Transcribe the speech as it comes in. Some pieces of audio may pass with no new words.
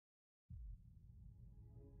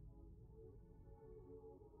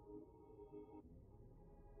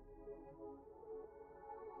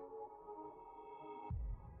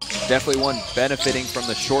definitely one benefiting from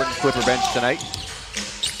the shortened Clipper bench tonight.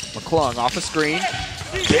 McClung off a screen.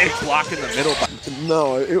 Big block in the middle.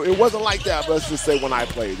 No, it wasn't like that, but let's just say when I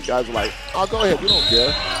played. The guys were like, oh, go ahead, we don't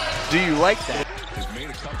care. Do you like that? They've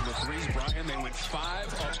made a couple of threes, Brian. They went 5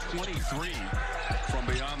 of 23 from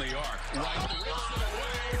beyond the arc.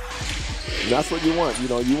 And that's what you want. You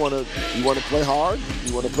know, you want to play hard.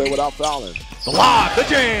 You want to play without fouling. The lob, the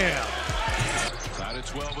jam. Tied at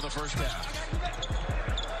 12 in the first half.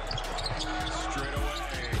 Straight away.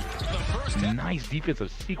 The first half. Nice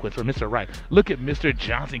defensive sequence from Mr. Wright. Look at Mr.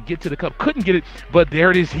 Johnson get to the cup. Couldn't get it, but there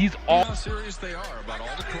it is. He's all. How serious they are about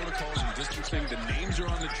all the protocols and distancing. The names are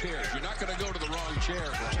on the chairs. You're not going to go to the wrong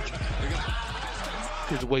chair.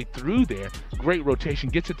 His way through there. Great rotation.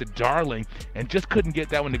 Gets it to Darling and just couldn't get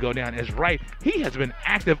that one to go down. As Wright, he has been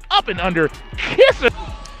active up and under. Kiss it.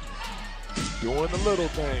 Doing the little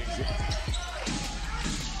things.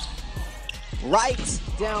 Right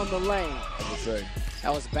down the lane. I would say.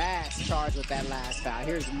 That was Bass charged with that last foul.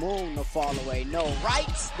 Here's Moon, the fall away. No, Wright,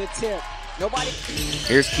 the tip. Nobody.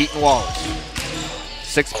 Here's Keaton Wallace.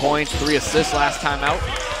 6 points, 3 assists last time out.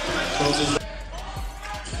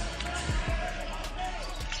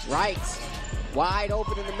 Wright, wide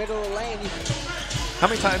open in the middle of the lane. How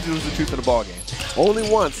many times was the truth in the ball game? Only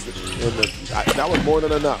once. That was more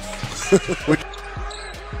than enough. Trying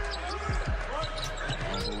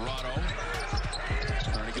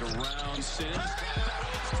to get around Sims.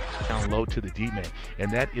 Down low to the D-man,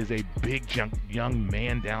 and that is a big young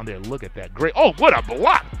man down there. Look at that. Great. Oh, what a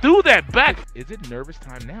block. Threw that back. Is it nervous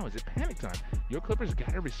time now? Is it panic time? Your Clippers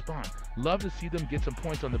got to respond. Love to see them get some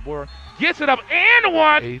points on the board. Gets it up and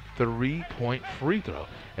one. A 3-point free throw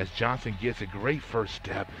as Johnson gets a great first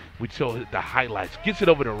step. We show the highlights. Gets it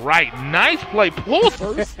over to Wright. Nice play. Pulls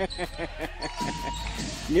first.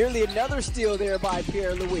 Nearly another steal there by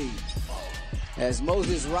Pierre-Louis. As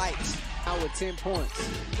Moses Wright now with 10 points.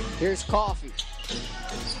 Here's Coffee.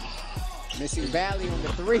 Missing Valley on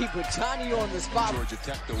the 3, but Johnny on the spot. Georgia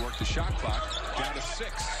Tech to work the shot clock. Down to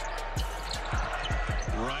 6.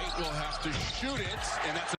 Wright will have to shoot it,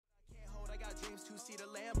 and that's I got dreams to see the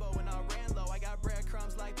Lambo and I ran low. I got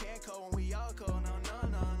breadcrumbs like Panko and we all go no.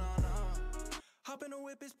 Hop in the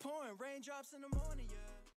whip is pouring, raindrops in the morning. Yeah.